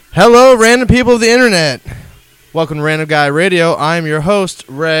Hello, random people of the internet. Welcome to Random Guy Radio. I'm your host,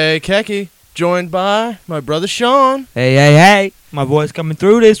 Ray Keki, joined by my brother Sean. Hey. My voice coming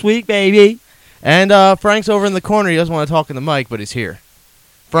through this week, baby. And Frank's over in the corner. He doesn't want to talk in the mic, but he's here.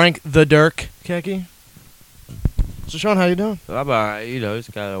 Frank the Dirk Keki. So, Sean, how you doing? I'm alright,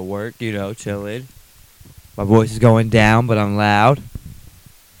 just gotta work, chilling. My voice is going down, but I'm loud.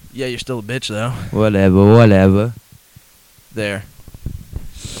 Yeah, you're still a bitch, though. Whatever. There.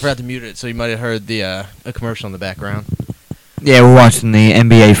 I forgot to mute it, so you might have heard the a commercial in the background. Yeah, we're watching the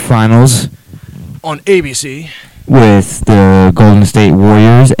NBA Finals On ABC. with the Golden State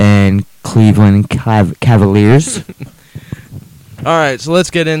Warriors and Cleveland Cavaliers. Alright, so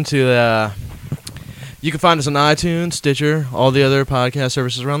let's get into you can find us on iTunes, Stitcher, all the other podcast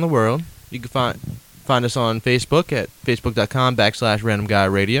services around the world. You can find us on Facebook at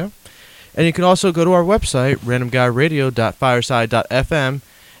facebook.com/randomguyradio. And you can also go to our website, randomguyradio.fireside.fm,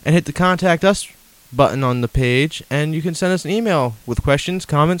 and hit the Contact Us button on the page, and you can send us an email with questions,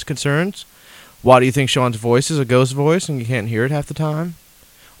 comments, concerns. Why do you think Sean's voice is a ghost voice and you can't hear it half the time?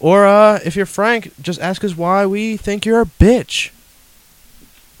 Or, if you're Frank, just ask us why we think you're a bitch.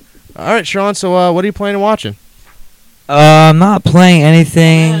 Alright, Sean, so what are you planning on watching? I'm not playing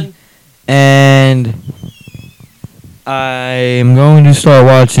anything, and I'm going to start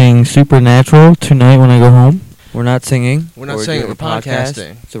watching Supernatural tonight when I go home. We're not singing. We're not singing, we're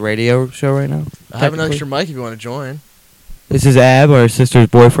podcasting. It's a radio show right now. I have an extra mic if you want to join. This is Ab, our sister's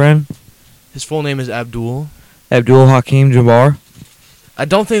boyfriend. His full name is Abdul. Abdul Hakim Jabbar. I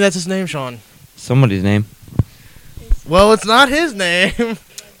don't think that's his name, Sean. Somebody's name. Well, it's not his name.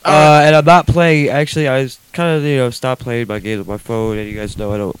 And I'm not playing. Actually, I was kind of, stopped playing my games on my phone, and you guys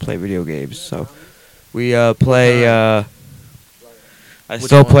know I don't play video games. So we play. I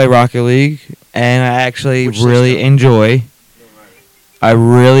still play Rocket League, and I actually really enjoy. I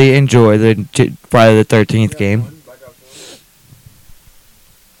really enjoy the Friday the 13th game.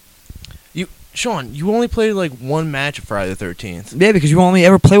 Sean, you only played like one match of Friday the 13th. Yeah, because you only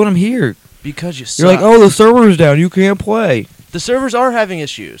ever play when I'm here. Because you suck. You're like, oh, the server's down. You can't play. The servers are having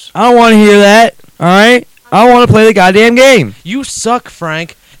issues. I don't want to hear that. All right? I want to play the goddamn game. You suck,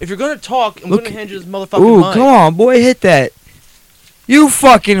 Frank. If you're going to talk, I'm going to hand you this motherfucking mic. Come on, boy. Hit that. You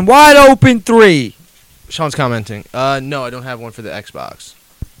fucking wide open 3. Sean's commenting. No, I don't have one for the Xbox.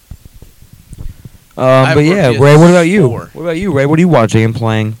 But yeah, Ray, what about you? What about you, Ray? What are you watching and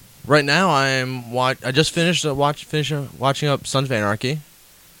playing? Right now, I just finished watching up Sons of Anarchy.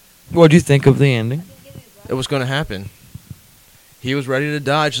 What do you think of the ending? It was going to happen. He was ready to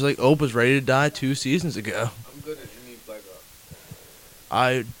die, just like Ope was ready to die 2 seasons ago. I'm good at any Black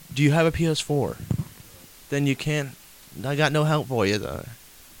Ops. Do you have a PS4? Then you can't. I got no help for you, though.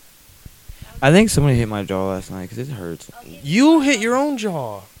 I think somebody hit my jaw last night because it hurts. You hit your own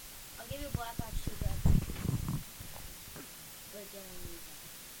jaw. I'll give you Black Ops 2 back.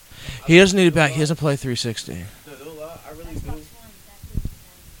 He doesn't need it back. He doesn't play 360. I really do.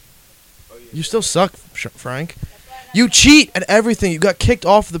 You still suck, Frank. You cheat at everything. You got kicked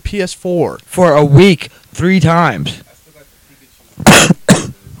off the PS4. For a week, 3 times. I still got the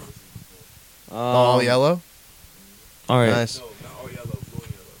Pikachu. All yellow? All right. Nice. No, not all yellow, blue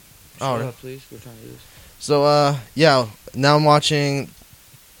and yellow. All right. Shut up, please. We're trying to do this. So, yeah, now I'm watching.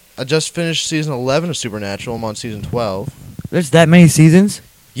 I just finished season 11 of Supernatural. I'm on season 12. There's that many seasons?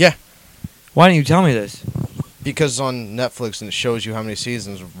 Yeah. Why didn't you tell me this? Because it's on Netflix and it shows you how many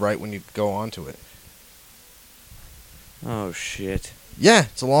seasons right when you go onto it. Oh, shit. Yeah,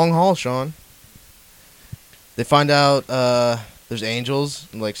 it's a long haul, Sean. They find out there's angels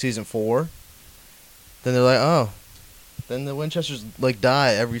in, like, season 4. Then they're like, oh. Then the Winchesters, like,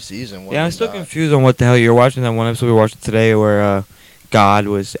 die every season. Yeah, I'm still confused on what the hell you're watching. That one episode we watched today where God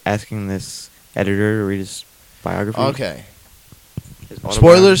was asking this editor to read his biography. Okay. His Spoilers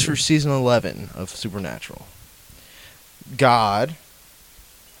autobiography. for season 11 of Supernatural. God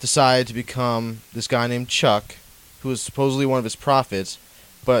decided to become this guy named Chuck, who was supposedly one of his prophets,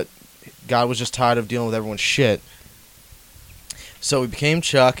 but God was just tired of dealing with everyone's shit. So he became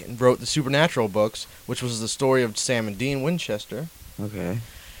Chuck and wrote the Supernatural books, which was the story of Sam and Dean Winchester. Okay.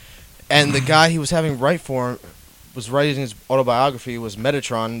 And the guy he was having write for him, was writing his autobiography, was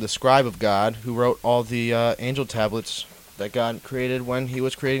Metatron, the scribe of God, who wrote all the angel tablets that God created when he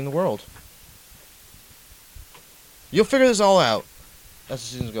was creating the world. You'll figure this all out as the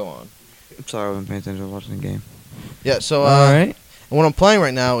seasons go on. I'm sorry, I wasn't paying attention. I was watching the game. Yeah, so All right. and what I'm playing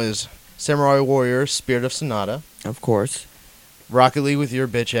right now is Samurai Warrior, Spirit of Sonata, Of course. Rocket League with your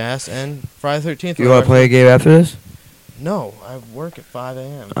bitch ass, and Friday the 13th. You want to play a game after this? No, I work at 5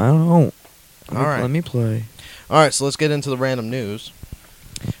 a.m. I don't know. All right. Let me play. All right, so let's get into the random news.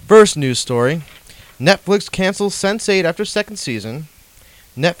 First news story. Netflix cancels Sense8 after second season.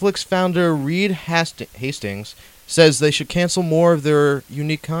 Netflix founder Reed Hastings says they should cancel more of their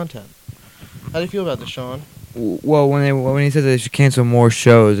unique content. How do you feel about this, Sean? Well, when he said they should cancel more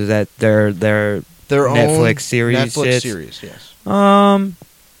shows, is that their Their Netflix own series? Netflix shits? series, yes. I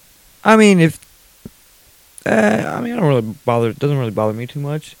mean, I don't really bother. It doesn't really bother me too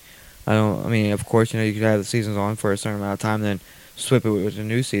much. I don't. I mean, of course, you could have the seasons on for a certain amount of time, then swip it with a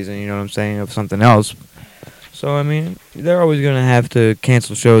new season. You know what I'm saying, of something else. So I mean, they're always gonna have to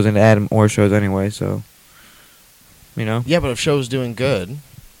cancel shows and add more shows anyway. So, Yeah, but if show's doing good,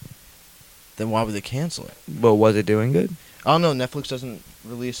 then why would they cancel it? But was it doing good? I don't know. Netflix doesn't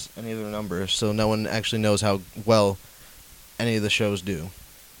release any of their numbers, so no one actually knows how well any of the shows do.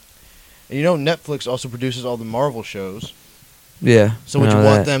 And Netflix also produces all the Marvel shows. Yeah. So would I you know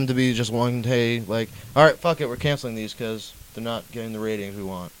want that. them to be just one day like, all right, fuck it, we're canceling these because they're not getting the ratings we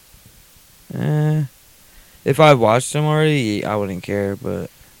want? If I watched them already, I wouldn't care. But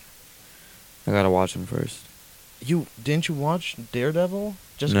I gotta watch them first. Didn't you watch Daredevil?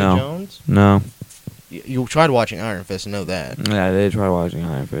 Jessica No. Jones? No. You tried watching Iron Fist and know that. Yeah, I did try watching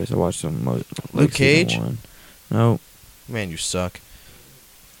Iron Fist. I watched some Luke season Cage? 1. No. Man, you suck.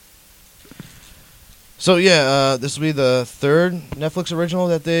 So yeah, this will be the third Netflix original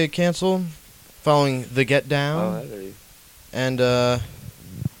that they canceled, following The Get Down. And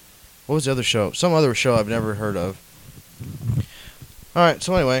what was the other show? Some other show I've never heard of. All right.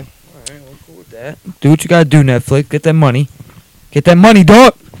 So anyway, Alright, well, cool with that. Do what you gotta do, Netflix. Get that money. Get that money,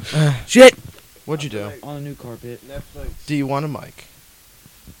 dog. Shit. what'd you do? On a new carpet. Netflix. Do you want a mic?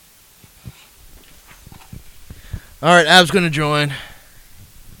 All right, Ab's gonna join.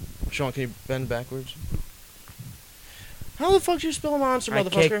 Sean, can you bend backwards? How the fuck did you spill a monster, I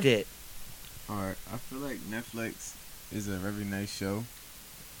motherfucker? kicked it. Alright, I feel like Netflix is a very nice show.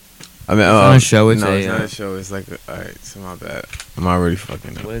 I mean, It's not a show, it's no, a, it's not uh, a show. It's like, alright, so my bad. I'm already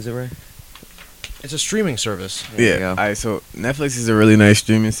fucking up. What is it, Ray? It's a streaming service. There you Yeah, go. alright, so Netflix is a really nice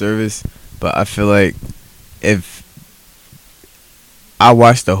streaming service, but I feel like if I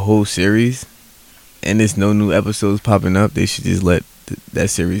watch the whole series and there's no new episodes popping up, they should just let that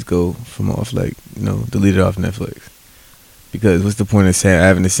series go from off, like, delete it off Netflix. Because what's the point of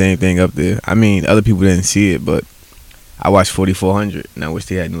having the same thing up there? I mean, other people didn't see it, but I watched 4400 and I wish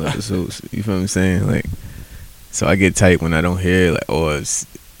they had new episodes. You feel what I'm saying? Like, so I get tight when I don't hear it's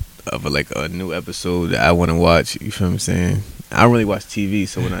of a new episode that I want to watch. You feel what I'm saying? I don't really watch TV,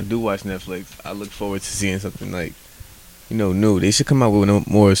 so when I do watch Netflix, I look forward to seeing something like, new. They should come out with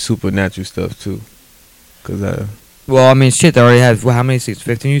more supernatural stuff too. Well, I mean, shit, they already have, how many seasons?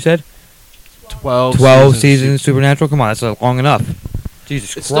 15, you said? 12 seasons Supernatural? Come on, that's long enough.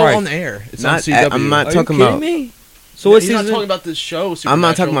 Jesus It's Christ. still on the air. It's on CW. I'm not Are talking you kidding about. me? So what You're not season? talking about the show. I'm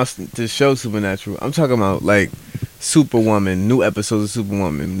not talking Supernatural. about the show Supernatural. I'm talking about like Superwoman, new episodes of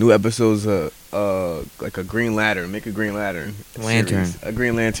Superwoman, new episodes of like a Green Lantern, make a Green Lantern Lantern. series, a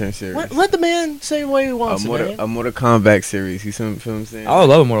Green Lantern series, Let the man say what he a wants. Mortal Kombat series. You feel what I'm saying? I would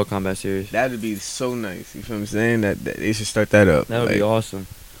love a Mortal Kombat series. That would be so nice. You feel what I'm saying? That they should start that up. That would be awesome.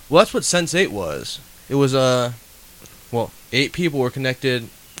 Well, that's what Sense8 was. It was 8 people were connected,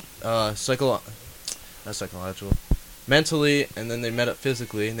 not psychological, mentally, and then they met up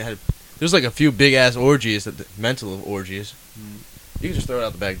physically, and there's like a few big ass orgies, mental orgies. You can just throw it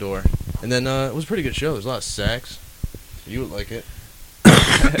out the back door, and then it was a pretty good show. There's a lot of sex. You would like it.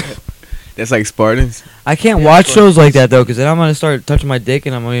 That's like Spartans. I can't Yeah, watch but- shows like that, though, because then I'm going to start touching my dick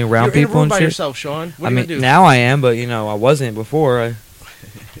and I'm going to be around You're in a people room and by shit. yourself, Sean. What I are mean, you gonna now I am, but, I wasn't before.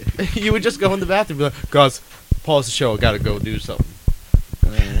 do? You would just go in the bathroom and be like, guys, pause the show. I gotta go do something.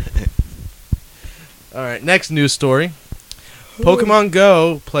 All right, next news story. Pokemon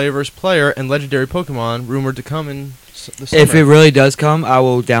Go, player versus player, and legendary Pokemon rumored to come in the summer. If it really does come, I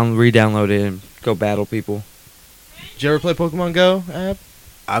will re-download it and go battle people. Did you ever play Pokemon Go, Ab?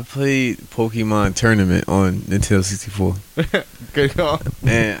 I played Pokemon Tournament on Nintendo 64, Good call.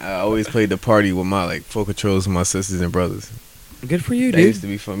 and I always played the party with my full controls with my sisters and brothers. Good for you, That dude. used to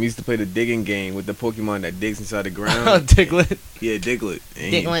be fun. We used to play the digging game with the Pokemon that digs inside the ground. Diglett. Yeah, Diglett.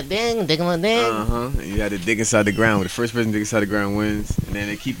 Diglett ding. And you had to dig inside the ground. The first person to dig inside the ground wins, and then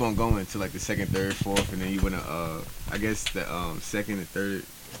they keep on going to like the second, third, fourth, and then you win I guess the second and third,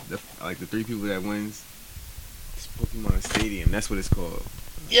 the 3 people that wins. It's Pokemon Stadium. That's what it's called.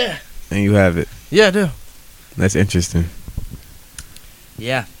 Yeah. And you have it. Yeah, I do. That's interesting.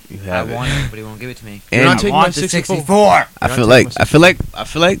 Yeah, You have it. it, but he won't give it to me. You're And not taking my 64. I You're feel not like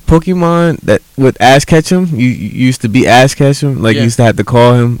taking Pokemon that with Ash Ketchum, you used to be Ash Ketchum, like Yeah. you used to have to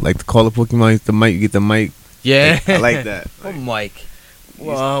call him, like to call the Pokemon, the mic, you get the mic. Yeah. I like that. Oh, Like, Mike.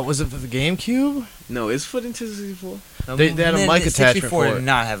 Was it for the GameCube? No, it's for Nintendo 64. They had a mic attachment for it. Did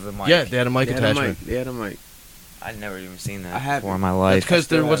not have a mic. Yeah, they had a mic They had a attachment. mic. They had a mic. I'd never even seen that I haven't. before in my That's life. because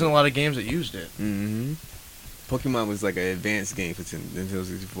there still wasn't a have lot of games that used it. Mm-hmm. Pokemon was like an advanced game for Nintendo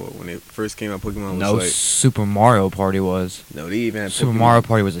 64. When it first came out, Pokemon was No, like... Super Mario Party was. No, they even had Super Pokemon. Mario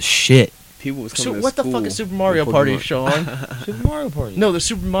Party was a shit. People was So coming to what the school fuck is Super Mario with Party, Pokemon. Sean? Super Mario Party. No, the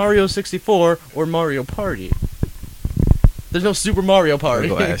Super Mario 64 or Mario Party. There's no Super Mario Party.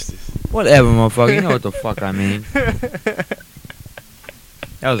 Go ask this. Whatever, motherfucker. You know what the fuck I mean.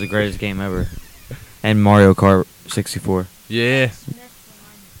 That was the greatest game ever. And Mario Kart 64. Yeah.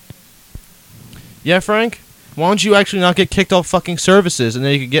 Yeah, Frank? Why don't you actually not get kicked off fucking services and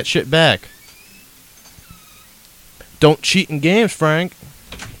then you can get shit back? Don't cheat in games, Frank.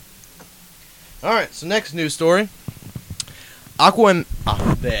 Alright, so next news story. Aquaman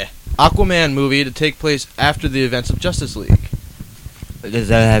movie to take place after the events of Justice League. Does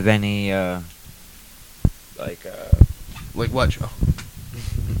that have any, Like what, Joe?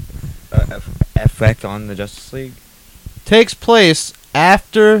 effect on the Justice League? Takes place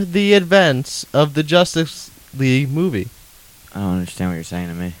after the events of the Justice League movie. I don't understand what you're saying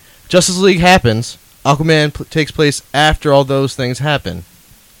to me. Justice League happens. Aquaman takes place after all those things happen.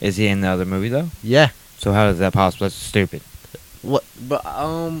 Is he in the other movie, though? Yeah. So how is that possible? That's stupid. What? But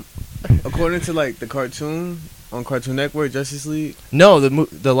according to like the cartoon on Cartoon Network, Justice League. No,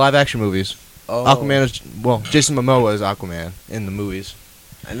 the live action movies. Oh, Aquaman is Jason Momoa is Aquaman in the movies.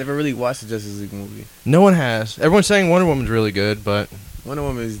 I never really watched the Justice League movie. No one has. Everyone's saying Wonder Woman's really good, but Wonder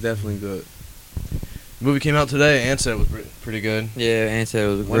Woman is definitely good. the movie came out today and said it was pretty good. Yeah, and said it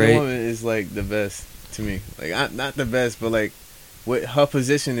was Wonder great. Woman is like the best to me. Like not the best, but like what her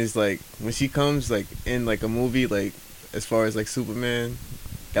position is like when she comes like in like a movie like as far as like Superman.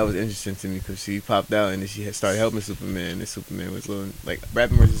 That was interesting to me because she popped out and then she had started helping Superman. And Superman was little, like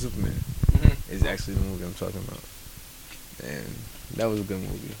Batman vs Superman is actually the movie I'm talking about, and that was a good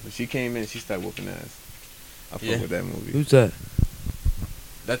movie. But she came in and she started whooping ass. I fuck Yeah. with that movie. Who's that?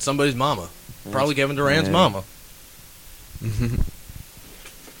 That's somebody's mama. Probably Kevin Durant's Yeah. mama.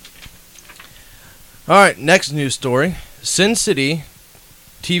 All right, next news story. Sin City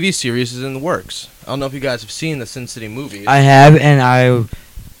TV series is in the works. I don't know if you guys have seen the Sin City movie. I have, and I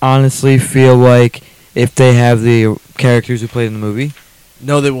honestly feel like if they have the characters who played in the movie,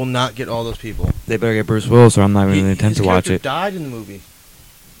 No, they will not get all those people. they better get Bruce Willis, or I'm not even going to attempt His to watch character it. died in the movie.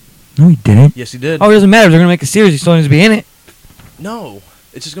 No, he didn't. Yes, he did. Oh, it doesn't matter. They're going to make a series. He still needs to be in it. No,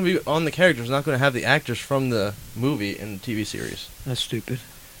 it's just going to be on the characters. Not going to have the actors from the movie in the TV series. That's stupid.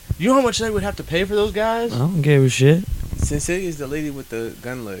 You know how much they would have to pay for those guys? I don't give a shit. Sin City is the lady with the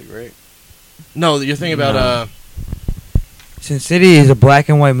gun leg, right? No, you're thinking about No. Sin City is a black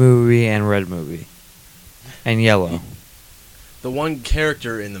and white movie and red movie. And yellow. the one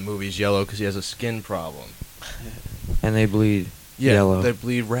character in the movie is yellow because he has a skin problem. And they bleed Yeah, yellow. they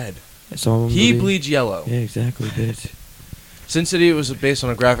bleed red. Some of them He bleed. bleeds yellow. Yeah, exactly, bitch. Sin City was based on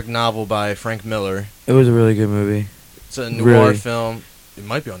a graphic novel by Frank Miller. It was a really good movie. It's a noir Really? film. It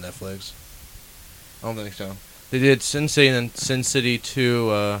might be on Netflix. I don't think so. They did Sin City and then Sin City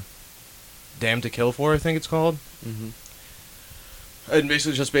 2, Damned to Kill For, I think it's called. Mm-hmm. And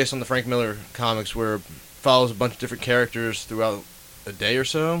basically just based on the Frank Miller comics where it follows a bunch of different characters throughout a day or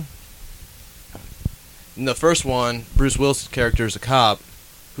so. In the first one, Bruce Willis' character is a cop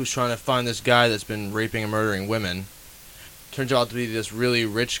who's trying to find this guy that's been raping and murdering women. Turns out to be this really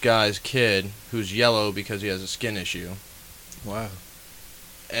rich guy's kid who's yellow because he has a skin issue. Wow.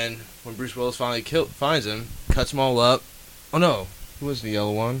 And when Bruce Willis finally finds him, cuts them all up. Oh no, who was the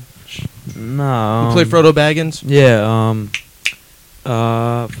yellow one? No. Who played Frodo Baggins? Yeah,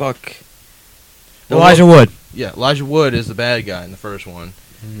 fuck. Well, Elijah Wood. Yeah, Elijah Wood is the bad guy in the first one.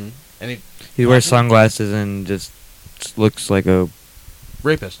 Mm-hmm. And He wears sunglasses and just looks like a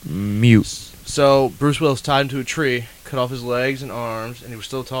rapist. mute. So Bruce Willis tied him to a tree, cut off his legs and arms, and he was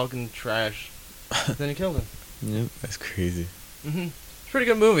still talking trash. Then he killed him. Yep. That's crazy. Mm-hmm. It's a pretty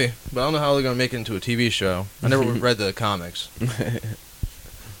good movie, but I don't know how they're gonna make it into a TV show. I never read the comics.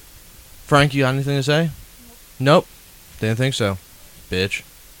 Frank, you got anything to say? Nope. Didn't think so. Bitch.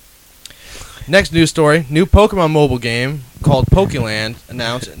 Next news story. New Pokemon mobile game called Pokeland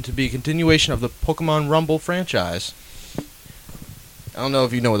announced to be a continuation of the Pokemon Rumble franchise. I don't know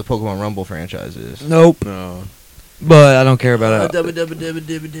if you know what the Pokemon Rumble franchise is. Nope. No. But I don't care about it.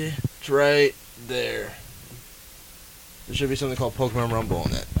 It's right there. There should be something called Pokemon Rumble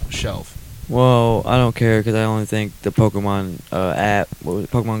on that shelf. Well, I don't care because I only think the Pokemon app,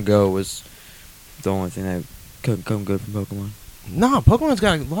 Pokemon Go, was the only thing that could come good from Pokemon. No, Pokemon's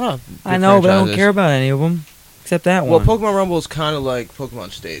got a lot of good I know, but I don't franchises. care about any of them. Except that Well, one. Pokemon Rumble is kind of like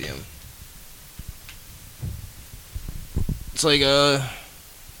Pokemon Stadium. It's like I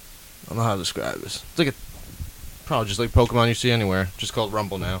don't know how to describe this. It's like probably just like Pokemon you see anywhere, just called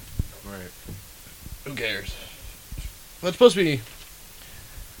Rumble now. Right. Who cares? Well, it's supposed to be.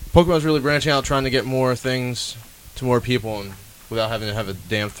 Pokemon's really branching out, trying to get more things to more people, and without having to have a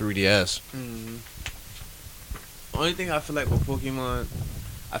damn 3DS. Mm-hmm. Only thing I feel like with Pokemon,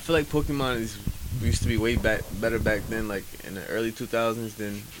 I feel like Pokemon used to be way better back then, like in the early 2000s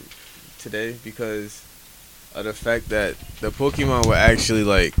than today, because of the fact that the Pokemon were actually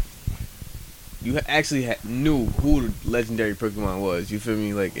like, you actually knew who the legendary Pokemon was. You feel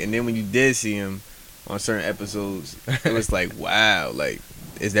me? Like, and then when you did see him on certain episodes, it was like, wow, like,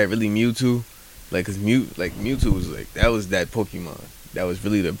 is that really Mewtwo? Like, cause Mewtwo was like, that was that Pokemon. That was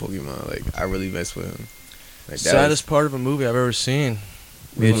really the Pokemon. Like, I really messed with him. Like, that Saddest part of a movie I've ever seen.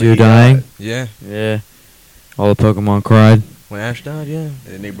 when Mewtwo he dying. died. Yeah, Yeah. All the Pokemon cried. when Ash died. Yeah, And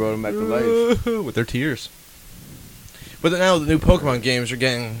then they brought him back to life. with their tears. But now the new Pokemon games are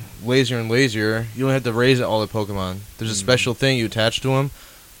getting lazier and lazier. You don't have to raise all the Pokemon. There's a special thing you attach to them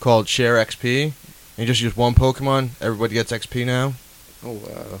called Share XP. And you just use one Pokemon. Everybody gets XP now. Oh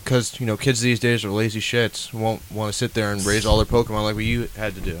wow. Because, kids these days are lazy shits. Won't want to sit there and raise all their Pokemon like you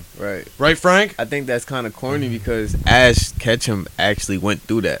had to do. Right. Right, Frank? I think that's kind of corny because Ash Ketchum actually went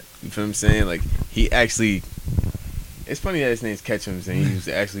through that. You feel what I'm saying? Like, he actually... It's funny that his name's Ketchum and he was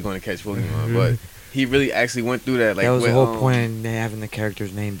actually going to catch Pokemon, but he really actually went through that. Like, that was the with, whole point in having the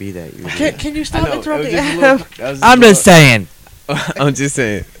character's name be that. You Can you I stop know, it was interrupting? just a little- that was I'm a just saying. I'm just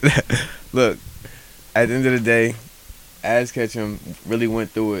saying. Look, at the end of the day, Ash Ketchum really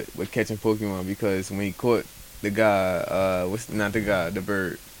went through it with catching Pokemon because when he caught the guy, the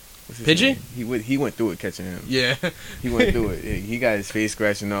bird. What's his Pidgey? name? He went through it catching him. Yeah. He went through it. He got his face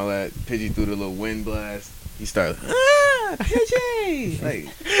scratched and all that. Pidgey threw the little wind blast. He started, Pidgey!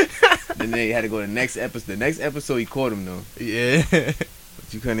 Like, then they had to go to the next episode. The next episode, he caught him, though. Yeah.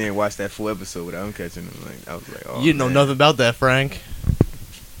 But you couldn't even watch that full episode without him catching him. Like, I was like, oh, You know man. nothing about that, Frank.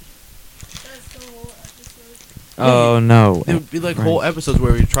 That's the whole episode. Oh no. It would be like Frank. whole episodes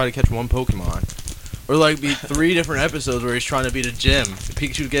where we try to catch one Pokemon. Or like be 3 different episodes where he's trying to beat a gym.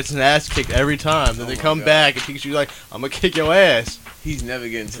 Pikachu gets an ass kicked every time. Then Oh they my come God. back and Pikachu's like, I'm gonna kick your ass. He's never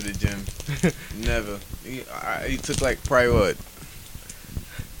getting to the gym. Never. He took like probably what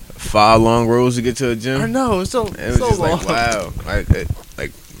 5 long rows to get to a gym. I know, it's so, And it was so just long. like wow,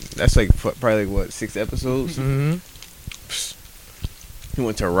 like that's like probably like what 6 episodes. hmm He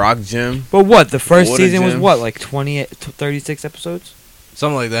went to Rock Gym. But what? The first Water season was gym. what? Like 36 episodes?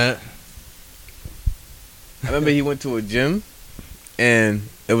 Something like that. I remember he went to a gym, and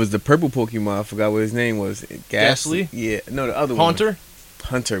it was the purple Pokemon. I forgot what his name was. Ghastly? Yeah, no, the other Haunter? one.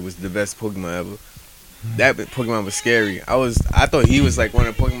 Hunter was the best Pokemon ever. That Pokemon was scary. I thought he was like one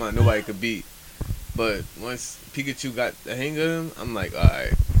of the Pokemon nobody could beat. But once Pikachu got the hang of him, I'm like, all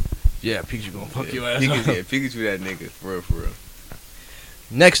right. Yeah, Pikachu gonna fuck Yeah, your ass Pikachu, up. yeah, Pikachu that nigga, for real, for real.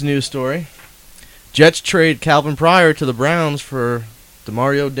 Next news story. Jets trade Calvin Pryor to the Browns for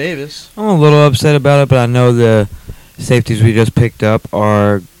DeMario Davis. I'm a little upset about it, but I know the safeties we just picked up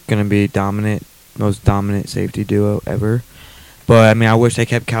are going to be most dominant safety duo ever. But, I mean, I wish they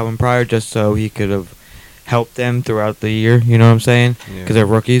kept Calvin Pryor just so he could have helped them throughout the year. You know what I'm saying? Because they're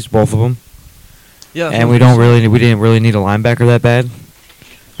rookies, both of them. Yeah, And we didn't really need a linebacker that bad.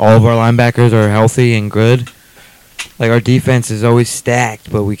 All of our linebackers are healthy and good. Like, our defense is always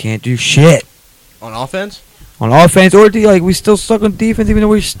stacked, but we can't do shit. on offense. On offense or we still suck on defense even though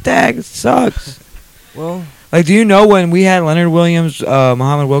we're stacked. It sucks. Well, Like, do you know when we had Leonard Williams,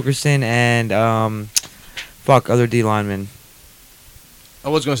 Muhammad Wilkerson, and other D linemen? I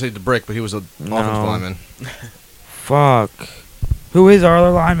was gonna say the brick, but he was an No. offensive lineman. Fuck. Who is our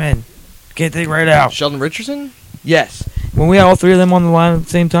other lineman? Can't think right now. Sheldon Richardson. Yes. When we had all 3 of them on the line at the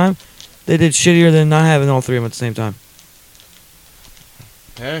same time, they did shittier than not having all 3 of them at the same time.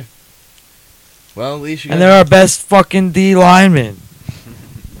 Hey. Well, at least you. And they're our best fucking D linemen.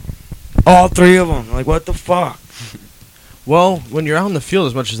 All 3 of them. Like, what the fuck? Well, when you're out in the field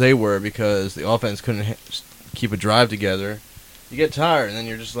as much as they were, because the offense couldn't keep a drive together, you get tired, and then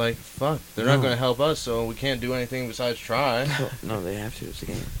you're just like, "Fuck, they're not No. going to help us, so we can't do anything besides try." No, they have to. It's a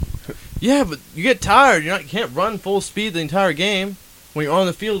game. Yeah, but you get tired. You can't run full speed the entire game when you're on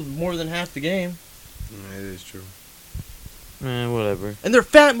the field more than half the game. It is true. Whatever. And they're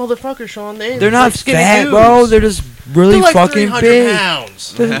fat motherfuckers, Sean. They're They're not like skinny fat, dudes. bro. They're just really They're like fucking 300 big.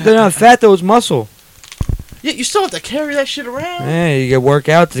 pounds. They're not fat, though. It's muscle. Yeah, you still have to carry that shit around. Hey, you get work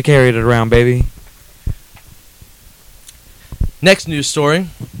out to carry it around, baby. Next news story: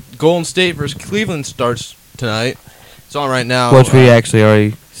 Golden State versus Cleveland starts tonight. It's on right now. Which we actually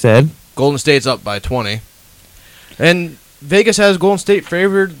already said. Golden State's up by 20. And Vegas has Golden State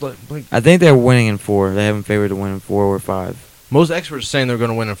favored. Like I think they're winning in 4. They haven't favored to win in 4 or 5. most experts are saying they're going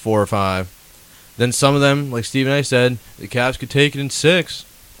to win in 4 or 5. Then some of them, like Stephen A. said, the Cavs could take it in 6.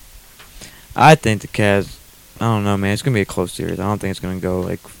 I think the Cavs. I don't know, man. It's gonna be a close series. I don't think it's gonna go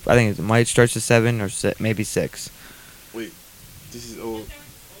like. I think it might stretch to 7 or maybe 6. Wait, this is old.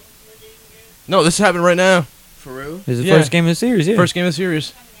 No, this is happening right now. For real? This is the Yeah. first game of the series. Yeah. First game of the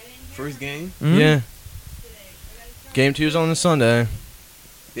series. First game? Mhm. Yeah. Game 2's on the Sunday.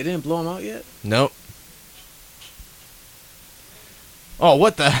 They didn't blow him out yet? Nope. Oh,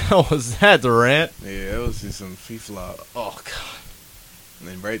 what the hell was that, Durant? Yeah, that was just some flop. Oh, God. And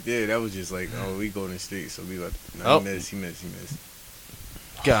then right there, that was just like, oh, we Golden State, so we got. No, Oh. he missed.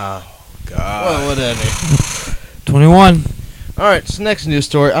 God. God. Well, whatever. 21. All right, so next news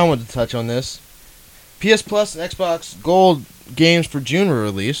story. I wanted to touch on this. PS Plus and Xbox Gold games for June were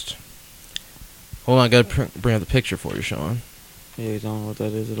released. Hold on, I gotta bring up the picture for you, Sean. Yeah, you don't know what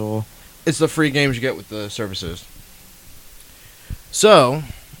that is at all. It's the free games you get with the services. So,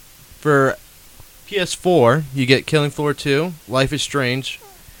 for PS4, you get Killing Floor 2, Life is Strange.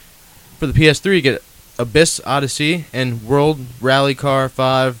 For the PS3, you get Abyss Odyssey and World Rally Car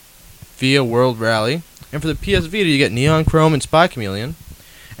 5 via World Rally. And for the PS Vita, you get Neon Chrome and Spy Chameleon.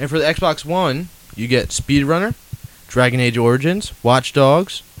 And for the Xbox One, you get Speedrunner, Dragon Age Origins, Watch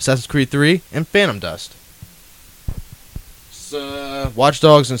Dogs, Assassin's Creed 3, and Phantom Dust. So, Watch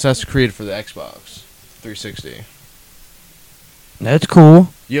Dogs and Assassin's Creed for the Xbox 360. That's cool.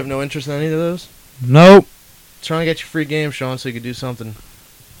 You have no interest in any of those? Nope. Trying to get you free games, Sean, so you could do something.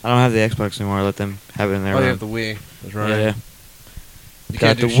 I don't have the Xbox anymore. I let them have it in their Oh, you room. have the Wii. That's right. Yeah. You Got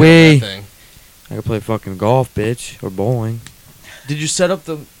can't do the shit with Wii. that thing. I can play fucking golf, bitch, or bowling. Did you set up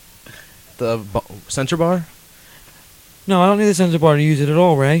the sensor bar? No, I don't need the sensor bar to use it at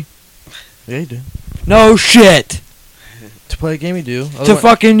all, Ray. Yeah, you do. No shit. To play a game, you do. To Otherwise-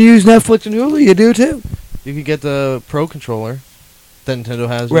 fucking use Netflix and Hulu, you do too. You could get the Pro controller that Nintendo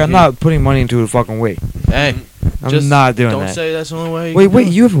has. Wait, with I'm you. not putting money into a fucking Wii. Hey, I'm just not doing don't that. say that's the only way. Wait, can do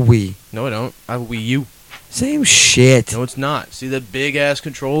it. you have a Wii. No, I don't. I have a Wii U. Same shit. No, it's not. See that big ass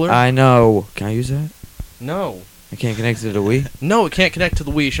controller? I know. Can I use that? No. I can't connect it to the Wii. No, it can't connect to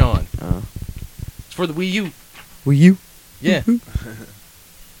the Wii, Sean. Oh. It's for the Wii U. Wii U? Yeah.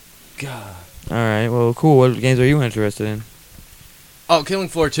 God. All right. Well, cool. What games are you interested in? Oh, Killing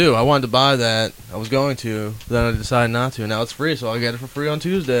Floor 2. I wanted to buy that. I was going to. Then I decided not to. Now it's free, so I'll get it for free on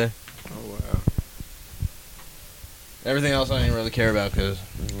Tuesday. Oh, wow. Everything else I didn't really care about because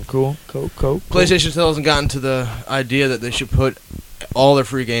Cool. PlayStation still hasn't gotten to the idea that they should put all their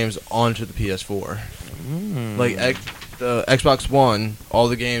free games onto the PS4. Like the Xbox One, all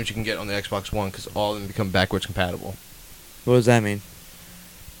the games you can get on the Xbox One because all of them become backwards compatible. What does that mean?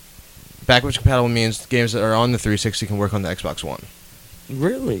 Backwards compatible means games that are on the 360 can work on the Xbox One.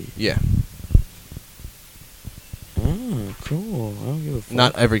 Really? Yeah, Oh, cool. I don't give a fuck.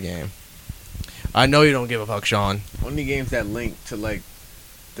 not every game. I know you don't give a fuck, Sean. Only games that link to like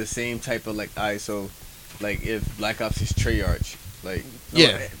the same type of like ISO, like if Black Ops is Treyarch, like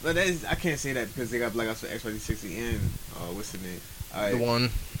Yeah. but that is, I can't say that because they got Black Ops for Xbox 360 and what's the name? The one.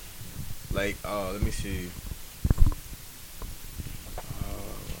 Like let me see.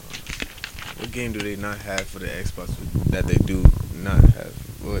 What game do they not have for the Xbox that they do not have?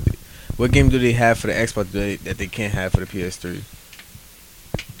 What game do they have for the Xbox that they can't have for the PS3?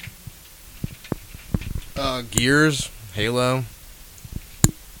 Gears, Halo.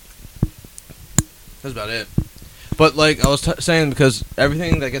 That's about it. But like I was saying, because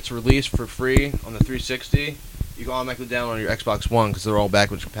everything that gets released for free on the 360, you can automatically download on your Xbox One because they're all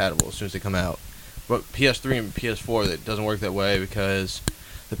backwards compatible as soon as they come out. But PS3 and PS4, that doesn't work that way because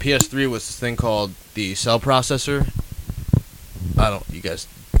the PS3 was this thing called the cell processor. You guys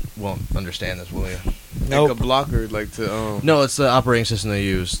won't understand this, will you? Nope. Like a blocker, like to No, it's the operating system they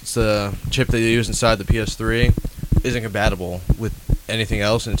use. It's the chip that they use inside the PS3 isn't compatible with anything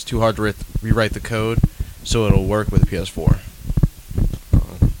else, and it's too hard to rewrite the code, so it'll work with the PS4.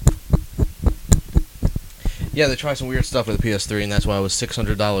 Yeah, they tried some weird stuff with the PS3, and that's why it was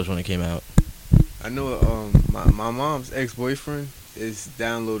 $600 when it came out. I know my mom's ex-boyfriend is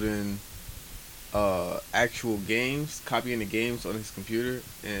downloading actual games, copying the games on his computer,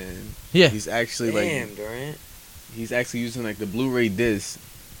 and Yeah. he's actually Damn, Durant. he's actually using like the Blu-ray disc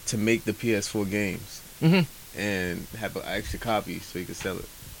to make the PS4 games Mhm. and have an extra copy so he can sell it.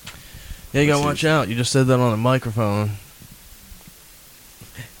 Yeah, you gotta Which watch is- out. You just said that on a microphone.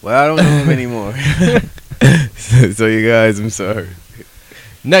 Well, I don't know him anymore. So you guys, I'm sorry.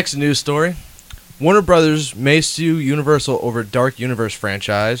 Next news story. Warner Brothers may sue Universal over Dark Universe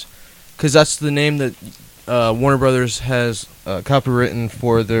franchise, because that's the name that Warner Brothers has copywritten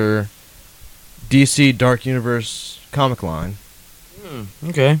for their DC Dark Universe comic line.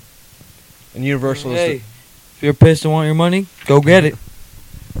 Okay. And Universal Hey, is if you're pissed and want your money, go get it.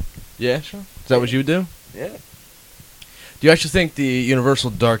 yeah, sure. Is that what you would do? Yeah. Do you actually think the Universal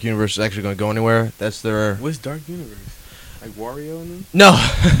Dark Universe is actually going to go anywhere? That's their... What's Dark Universe? Like Wario and them?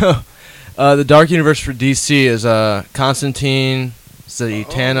 No. The Dark Universe for DC is Constantine,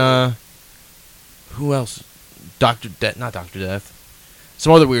 Zatanna... Who else? Not Dr. Death.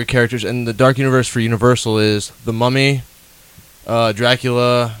 Some other weird characters. And the Dark Universe for Universal is The Mummy,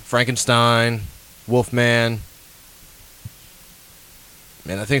 Dracula, Frankenstein, Wolfman...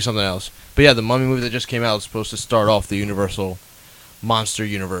 Man, I think something else. But yeah, the Mummy movie that just came out is supposed to start off the Universal Monster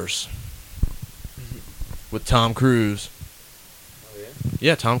Universe. With Tom Cruise. Oh, yeah?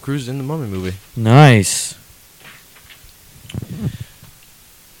 Yeah, Tom Cruise is in the Mummy movie. Nice.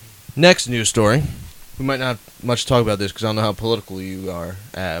 Next news story. We might not have much to talk about this because I don't know how political you are,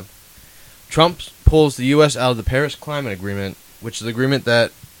 Ab. Trump pulls the U.S. out of the Paris Climate Agreement, which is the agreement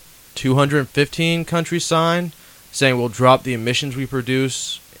that 215 countries signed, saying we'll drop the emissions we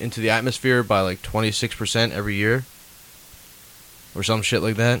produce into the atmosphere by like 26% every year. Or some shit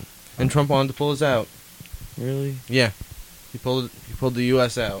like that. And Trump wanted to pull us out. Really? Yeah. He pulled the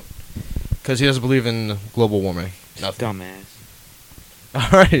U.S. out. Because he doesn't believe in global warming. Nothing. Dumbass.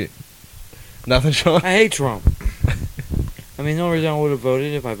 Alright. Nothing, Sean? I hate Trump. I mean, the only reason I would have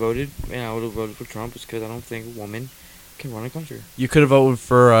voted if I voted, and I would have voted for Trump, is because I don't think a woman can run a country. You could have voted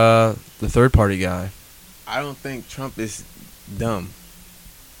for the third party guy. I don't think Trump is dumb.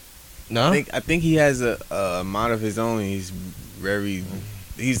 No? I think he has a mind of his own. He's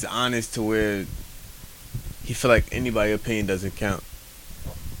honest to where he feel like anybody's opinion doesn't count.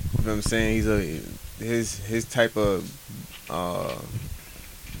 You know what I'm saying? His type of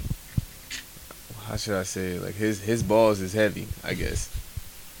how should I say it? Like his balls is heavy, I guess.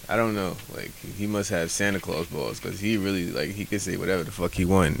 I don't know. Like he must have Santa Claus balls because he really like he could say whatever the fuck he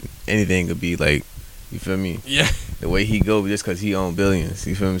want. Anything could be like, you feel me? Yeah. The way he go just because he owned billions.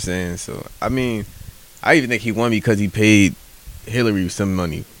 You feel what I'm saying? So I mean, I even think he won because he paid Hillary some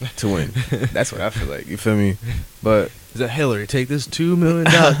money to win. That's what I feel like. You feel me? But Is that Hillary? Take this $2 million.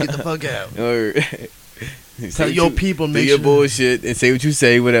 Get the fuck out. or Tell your people, do make your sure. bullshit and say what you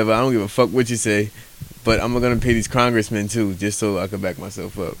say, whatever. I don't give a fuck what you say, but I'm gonna pay these congressmen too, just so I can back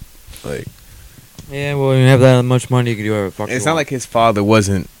myself up. Like, Yeah, well, when you have that much money, you can do whatever the fuck it's you not want. like his father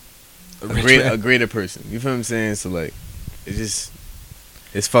wasn't a man. greater person. You feel what I'm saying? So like, it's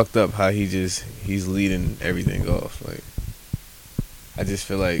fucked up how he's leading everything off. Like, I just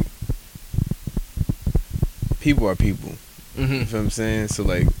feel like people are people. You Mm-hmm. feel what I'm saying? So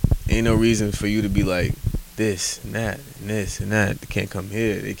like, ain't no reason for you to be like this and that and this and that. They can't come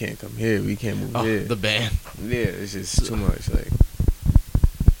here. They can't come here. We can't move here. The band. Yeah, it's just too much. Like,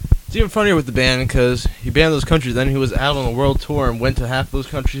 It's even funnier with the band because he banned those countries, then he was out on a world tour and went to half those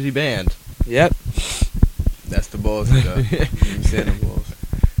countries he banned. Yep. that's the balls he got. You know what I'm saying? The balls.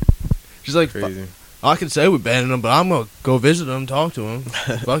 She's like, Crazy. I can say we banned him, but I'm going to go visit him, talk to him.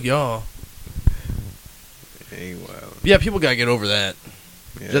 Fuck y'all. Ain't wild. Yeah, people got to get over that.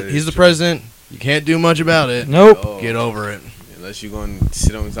 Yeah, that is He's the true. president. You can't do much about it. Nope. Oh, Get over it. Unless you're going to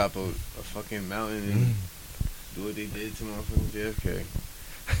sit on top of a fucking mountain and do what they did to motherfucking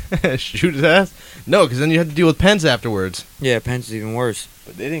JFK. Shoot his ass? No, because then you had to deal with Pence afterwards. Yeah, Pence is even worse.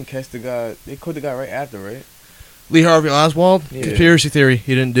 But they didn't catch the guy. They caught the guy right after, right? Lee Harvey Oswald, Yeah. conspiracy theory,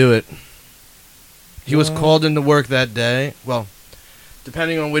 he didn't do it. He was What? called into work that day. Well,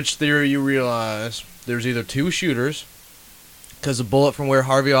 depending on which theory you realize, there's either two shooters, because the bullet from where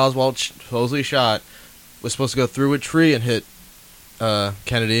Harvey Oswald supposedly shot was supposed to go through a tree and hit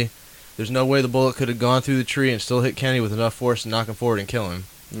Kennedy. There's no way the bullet could have gone through the tree and still hit Kennedy with enough force to knock him forward and kill him.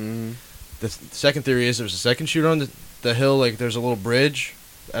 Mm-hmm. The second theory is there's a second shooter on the hill, like there's a little bridge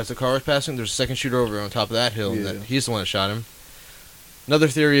as the car was passing. There's a second shooter over on top of that hill, and Yeah. that he's the one that shot him. Another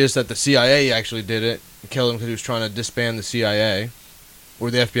theory is that the CIA actually did it and killed him because he was trying to disband the CIA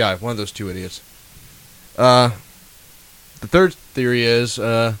or the FBI, one of those two idiots. The third theory is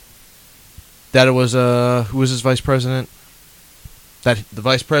that it was who was his vice president? That the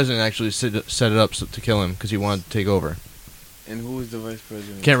vice president actually set it up to kill him because he wanted to take over. And who was the vice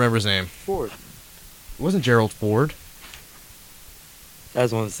president? Can't remember his name. Ford. It wasn't Gerald Ford. I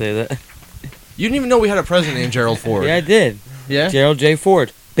just wanted to say that. You didn't even know we had a president named Gerald Ford. Yeah, I did. Yeah? Gerald J.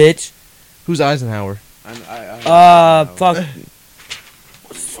 Ford. Bitch. Who's Eisenhower? Fuck.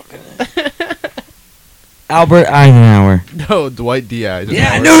 Albert Eisenhower. No, Dwight D. Eisenhower.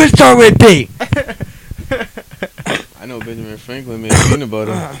 Yeah, I knew it started with B. know Benjamin Franklin made peanut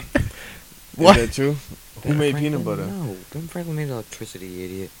butter. What? Is that true? Who made peanut butter? No, Ben Franklin made electricity, you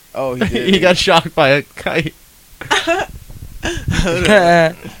idiot. Oh, he did. he got shocked by a kite.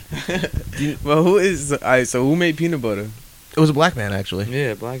 Well, who is? Alright, so who made peanut butter? It was a black man, actually.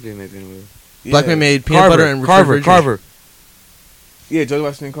 Yeah, black dude made peanut butter. Black man made peanut butter and refrigeration. Carver. Yeah, George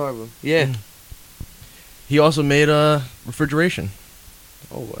Washington Carver. Yeah. He also made refrigeration.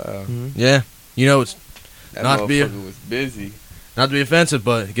 Oh wow, Yeah. You know, it's that Not to be a- motherfucker was busy. not to be offensive,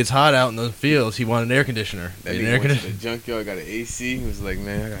 but it gets hot out in the fields. He wanted an air conditioner. That Made an nigga air went to conditioner. the junkyard, got an AC. He was like,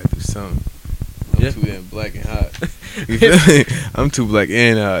 man, I gotta do something. I'm Yeah. too damn black and hot. You feel me? I'm too black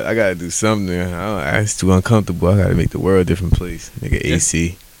and hot. I gotta do something. It's too uncomfortable. I gotta make the world a different place. Nigga, Yeah.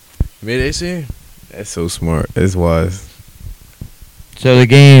 AC. He made AC. That's so smart. That's wise. So the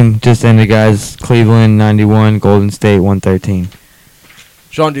game just ended, guys. Cleveland 91, Golden State 113.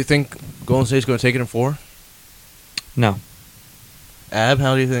 Sean, do you think Golden State's going to take it in 4? No. Ab,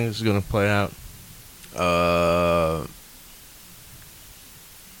 how do you think this is going to play out?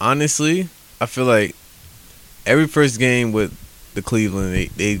 Honestly, I feel like every first game with the Cleveland,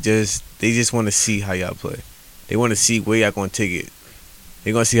 they just want to see how y'all play. They want to see where y'all gonna take it.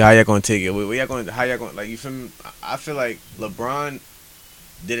 They gonna see how y'all gonna take it. How y'all gonna, like, you feel me? I feel like LeBron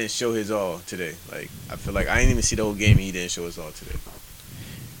didn't show his all today. Like, I feel like I didn't even see the whole game and he didn't show his all today.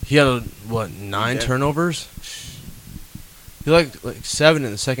 He had, 9 Yeah. turnovers? He like 7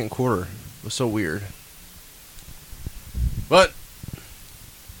 in the second quarter. It was so weird. But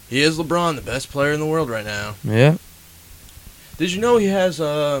he is LeBron, the best player in the world right now. Yeah. Did you know he has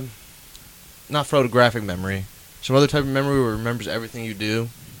not photographic memory, some other type of memory where he remembers everything you do?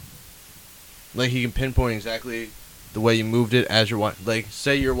 Like he can pinpoint exactly the way you moved it as you're watching. Like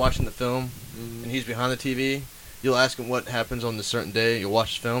say you're watching the film and he's behind the TV. You'll ask him what happens on this certain day. You'll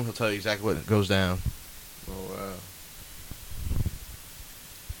watch the film. He'll tell you exactly what goes down. Oh wow.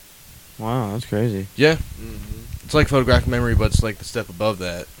 Wow, that's crazy. Yeah, Mm-hmm. it's like photographic memory, but it's like the step above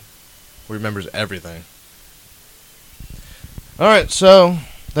that, where he remembers everything. All right, so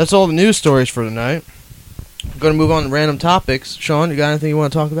that's all the news stories for tonight. I'm going to move on to random topics. Sean, you got anything you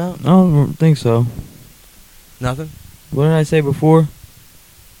want to talk about? I don't think so. Nothing? What did I say before?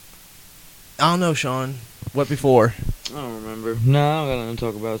 I don't know, Sean. What before? I don't remember. No, I don't got nothing to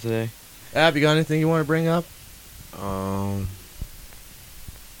talk about today. Ab, you got anything you want to bring up?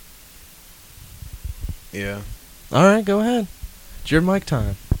 Yeah. All right, go ahead. It's your mic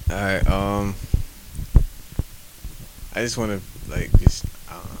time. Alright, I just want to,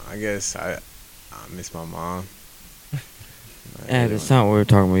 I guess I miss my mom. Yeah, that's not what we're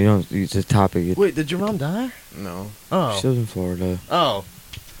talking about. You don't use this topic. Wait, did your mom die? No. Oh. She lives in Florida. Oh.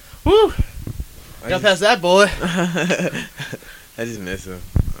 Woo! Got past that, boy. I just miss her.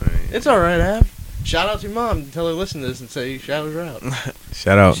 It's all right, Ab. Shout out to your mom. Tell her to listen to this and say shout her out.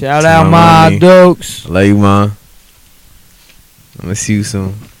 Shout out. Shout to out my my mommy. dokes. Love you, Mom. I'm gonna see you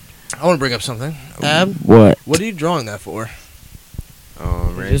soon. I want to bring up something. Ab, What? what are you drawing that for?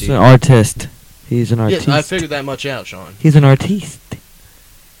 Randy. Just an artist. He's an artist. Yes, I figured that much out, Sean. He's an artiste.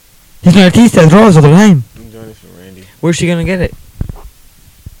 He's an artiste that draws all the time. I'm drawing this for Randy. Where's she gonna get it?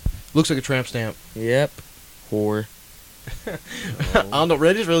 Looks like a tramp stamp. Yep. Whore. I don't know.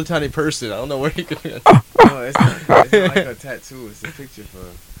 Randy's a really tiny person. I don't know where he could. No, it's not like a tattoo. It's a picture for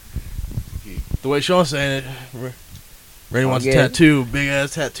keep. The way Sean's saying it, Randy wants a Again. tattoo, big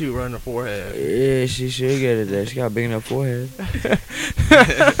ass tattoo right on her forehead. Yeah, she should get it there. She got a big enough forehead.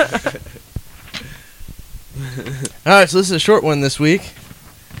 All right, so this is a short one this week.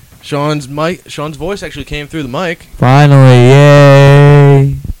 Sean's voice actually came through the mic. Finally,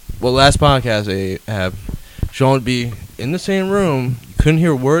 yay! Well, last podcast, Sean would be in the same room. You couldn't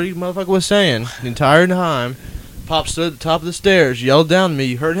hear a word he motherfucker was saying the entire time. Pop stood at the top of the stairs, yelled down to me.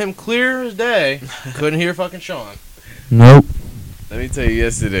 You heard him clear as day. Couldn't hear fucking Sean. Nope. Let me tell you,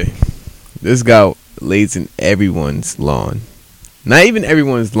 yesterday, this guy lays in everyone's lawn. Not even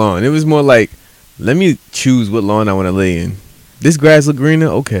everyone's lawn. It was more like, let me choose what lawn I want to lay in. This grass look greener?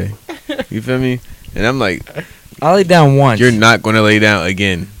 Okay. You feel me? And I'm like, I laid down once. you're not going to lay down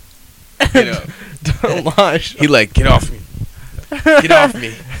again. Get up. Don't lie, Sean. He like, get off me. Get off me.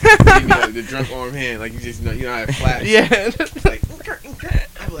 Give me the drunk arm hand. Like, you know how it flash. Yeah. Like,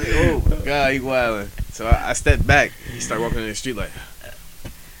 I'm like, oh, God, he wildin'. So I stepped back. He started walking in the street like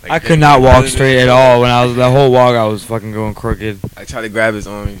I could not walk straight at all. When I was the whole walk, I was fucking going crooked. I tried to grab his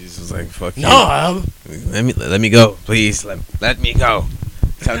arm. He just was like, "Fuck you." No, Ab. Let me go, please. Let me go.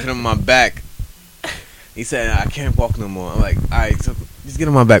 So I put him on my back. He said, "I can't walk no more." I'm like, "All right, so just get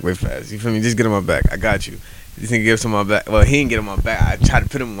on my back real fast. You feel me? Just get on my back. I got you." This nigga gets on my back. Well, he didn't get on my back. I tried to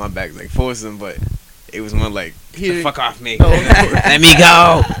put him on my back, like force him, but it was more like, He- get the fuck off me. No. Let me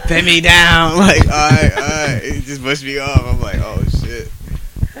go. Put me down. Like, alright. He just pushed me off. I'm like, oh shit.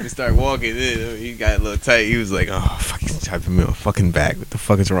 We start walking in. He got a little tight. He was like, oh, fuck, he's typing me on fucking back. What the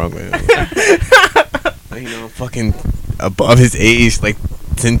fuck is wrong with him? Like, you know, I'm fucking above his age like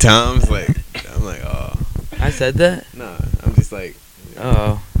 10 times. Like, I'm like, oh. I said that. Nah, I'm just like,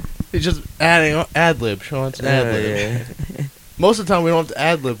 Oh. He's just adding ad lib. Sean, it's an ad lib. Yeah. Most of the time, we don't have to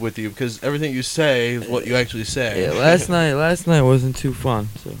ad lib with you because everything you say is what you actually say. Yeah. Last night wasn't too fun.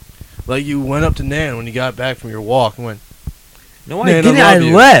 So. Like you went up to Nan when you got back from your walk and went, No, I Man, I didn't. I love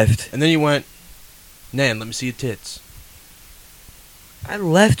you. left. and then you went, Nan, let me see your tits. I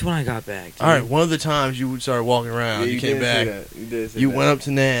left when I got back. Dude. All right, one of the times you started walking around, you came did say back, that. You did say you that. went up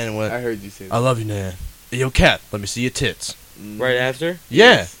to Nan and went, I heard you say that. I love you, Nan. Hey, yo, Cat, let me see your tits. Right after.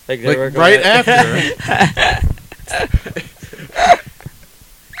 Yeah, Like, like never go right back? after.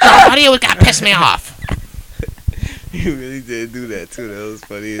 How do you got pissed me off? You really did do that too. That was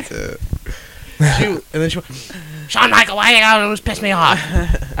funny as hell. And then she went, Shawn Michael, why you always piss me off?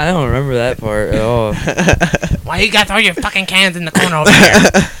 I don't remember that part at all. Why you got to throw your fucking cans in the corner over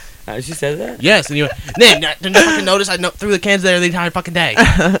there? She said that. yes, and you went, Nan, didn't you fucking notice I threw the cans there the entire fucking day?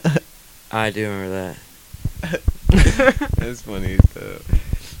 I do remember that. That's funny as hell.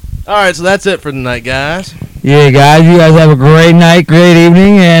 All right, so that's it for tonight, guys. Yeah, guys, you guys have a great night, great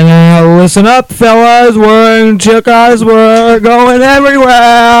evening, and listen up, fellas. We're in Chicas. We're going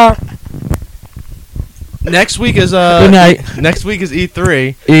everywhere. Next week is Good night. Next week is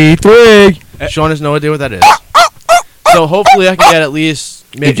E3. E3. Sean has no idea what that is. So hopefully I can get at least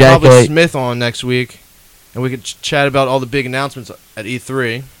maybe probably Ejaculate. Smith on next week, and we could chat about all the big announcements at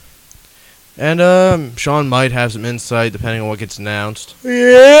E3. And Sean might have some insight depending on what gets announced.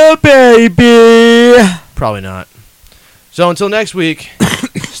 Yeah, baby. Probably not. So until next week,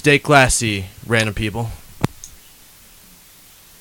 stay classy, random people.